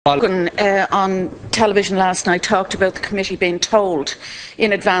Hogan on television last night talked about the committee being told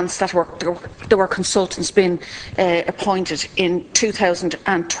in advance that there were consultants being appointed in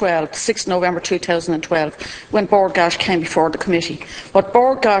 2012, 6 November 2012, when Bord Gáis came before the committee. What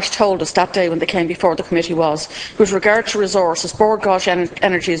Bord Gáis told us that day when they came before the committee was, with regard to resources, Bord Gáis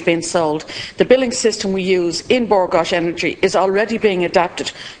Energy is being sold. The billing system we use in Bord Gáis Energy is already being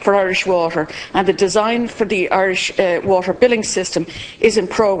adapted for Irish Water, and the design for the Irish Water billing system is in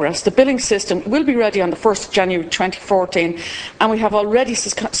progress. The billing system will be ready on the 1st of January 2014, and we have already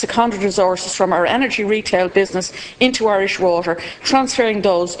seconded resources from our energy retail business into Irish Water, transferring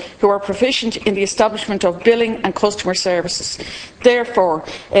those who are proficient in the establishment of billing and customer services. Therefore,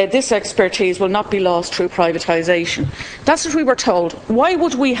 this expertise will not be lost through privatisation. That's what we were told. Why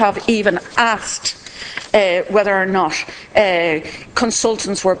would we have even asked whether or not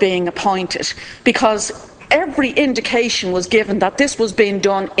consultants were being appointed? Because every indication was given that this was being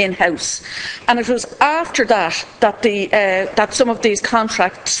done in-house, and it was after that that some of these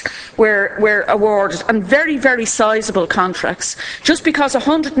contracts were awarded, and very, very sizeable contracts. Just because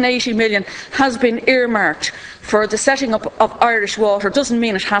 180 million has been earmarked for the setting up of Irish Water doesn't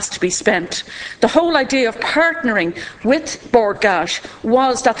mean it has to be spent. The whole idea of partnering with Bord Gáis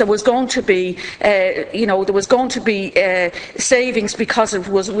was that there was going to be, savings, because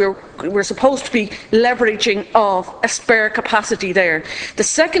we're supposed to be leveraging of a spare capacity there. The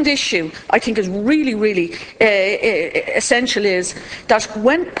second issue I think is really, really essential is that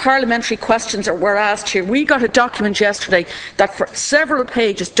when parliamentary questions were asked here, we got a document yesterday that for several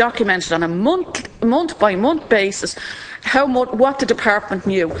pages documented on a month-by-month basis what the department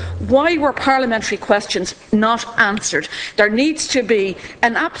knew. Why were parliamentary questions not answered? There needs to be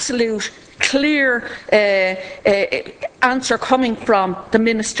an absolute clear answer coming from the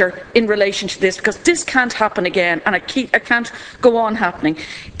Minister in relation to this, because this can't happen again, and it can't go on happening.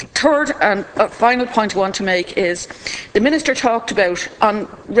 The third and final point I want to make is the Minister talked about on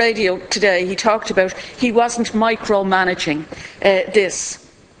radio today, he talked about he wasn't micromanaging this.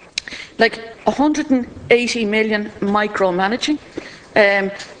 Like 180 million micromanaging.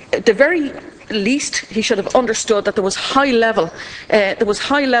 The very least, he should have understood that there was high level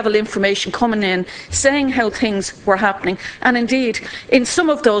information coming in saying how things were happening, and indeed in some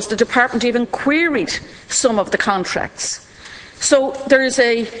of those the department even queried some of the contracts. So there is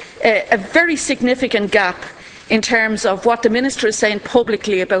a very significant gap in terms of what the Minister is saying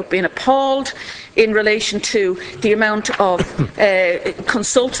publicly about being appalled in relation to the amount of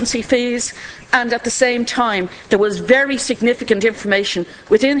consultancy fees, and at the same time there was very significant information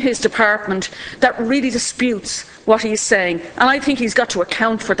within his department that really disputes what he is saying, and I think he's got to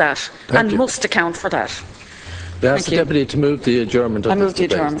account for that and must account for that. I ask the Deputy to move the adjournment of this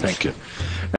debate. Thank you.